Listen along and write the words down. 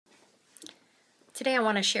Today I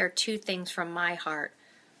want to share two things from my heart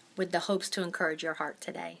with the hopes to encourage your heart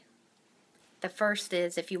today. The first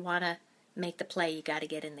is, if you want to make the play, you got to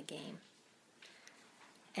get in the game.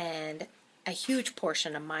 And a huge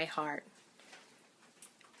portion of my heart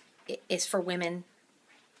is for women,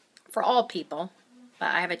 for all people, but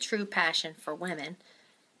I have a true passion for women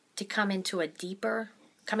to come into a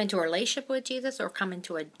relationship with Jesus, or come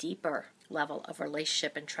into a deeper level of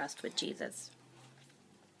relationship and trust with Jesus.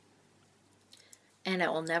 And it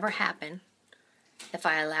will never happen if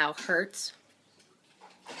I allow hurts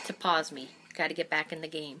to pause me. Got to get back in the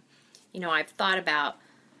game. You know, I've thought about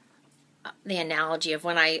the analogy of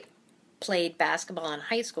when I played basketball in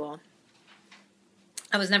high school.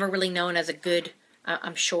 I was never really known as a good,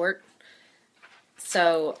 I'm short,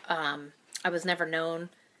 so I was never known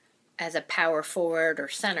as a power forward or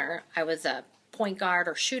center. I was a point guard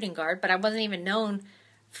or shooting guard, but I wasn't even known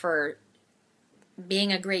for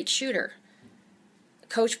being a great shooter.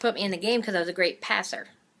 Coach put me in the game because I was a great passer.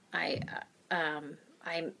 I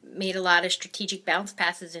made a lot of strategic bounce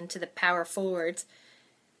passes into the power forwards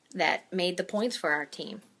that made the points for our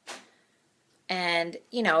team. And,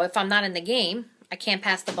 you know, if I'm not in the game, I can't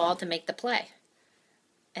pass the ball to make the play.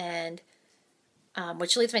 And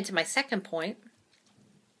which leads me to my second point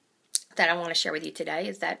that I want to share with you today,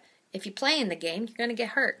 is that if you play in the game, you're going to get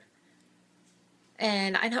hurt.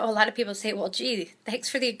 And I know a lot of people say, well, gee, thanks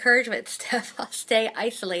for the encouragement, Steph. I'll stay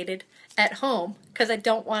isolated at home because I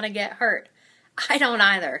don't want to get hurt. I don't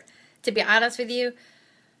either. To be honest with you,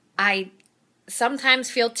 I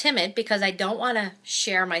sometimes feel timid because I don't want to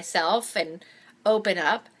share myself and open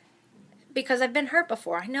up because I've been hurt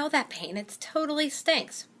before. I know that pain. It totally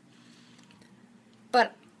stinks.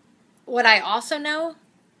 But what I also know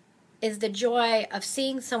is the joy of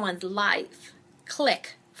seeing someone's life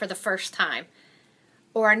click for the first time,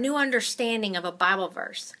 or a new understanding of a Bible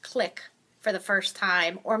verse click for the first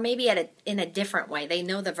time, or maybe in a different way. They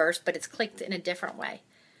know the verse, but it's clicked in a different way.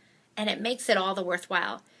 And it makes it all the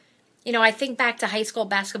worthwhile. You know, I think back to high school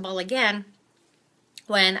basketball again,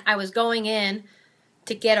 when I was going in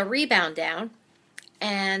to get a rebound down,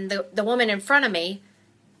 and the woman in front of me,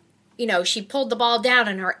 you know, she pulled the ball down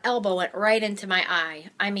and her elbow went right into my eye.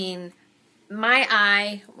 I mean, my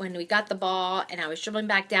eye, when we got the ball and I was dribbling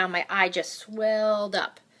back down, my eye just swelled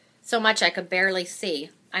up so much I could barely see.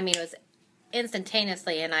 I mean, it was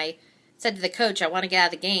instantaneously, and I said to the coach, I want to get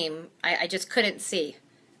out of the game. I just couldn't see.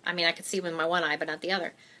 I mean, I could see with my one eye, but not the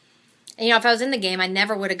other. And, you know, if I was in the game, I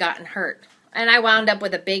never would have gotten hurt. And I wound up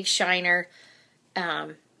with a big shiner.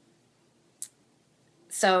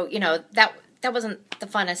 So, you know, that wasn't the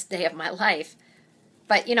funnest day of my life.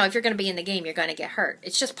 But, you know, if you're going to be in the game, you're going to get hurt.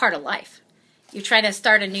 It's just part of life. You try to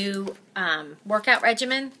start a new workout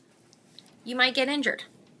regimen, you might get injured.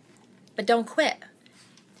 But don't quit.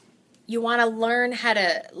 You want to learn how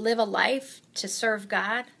to live a life to serve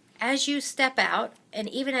God. As you step out, and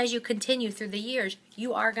even as you continue through the years,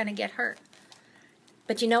 you are going to get hurt.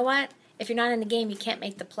 But you know what? If you're not in the game, you can't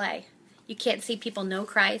make the play. You can't see people know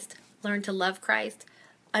Christ, learn to love Christ,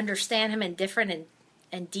 understand Him in different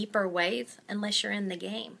and deeper ways unless you're in the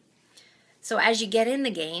game. So as you get in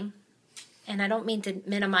the game, and I don't mean to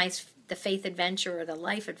minimize the faith adventure or the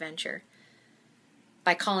life adventure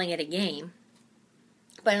by calling it a game,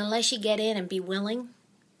 but unless you get in and be willing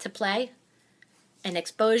to play and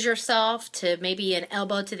expose yourself to maybe an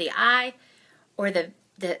elbow to the eye, or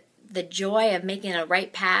the joy of making a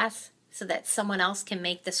right pass so that someone else can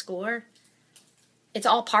make the score, it's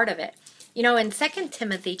all part of it. You know, in 2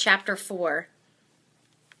 Timothy chapter 4,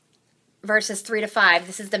 verses 3 to 5,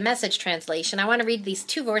 this is the Message translation. I want to read these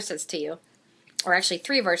two verses to you, or actually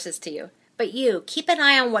 3 verses to you. But you, keep an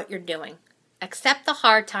eye on what you're doing. Accept the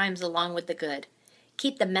hard times along with the good.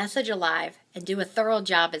 Keep the message alive and do a thorough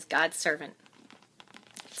job as God's servant.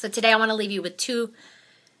 So today I want to leave you with two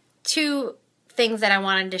things that I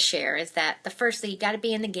wanted to share. Is that the first, you got to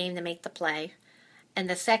be in the game to make the play. And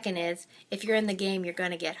the second is, if you're in the game, you're going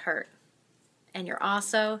to get hurt. And you're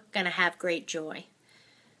also going to have great joy.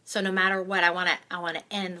 So no matter what, I want to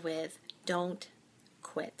end with, don't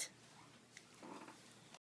quit.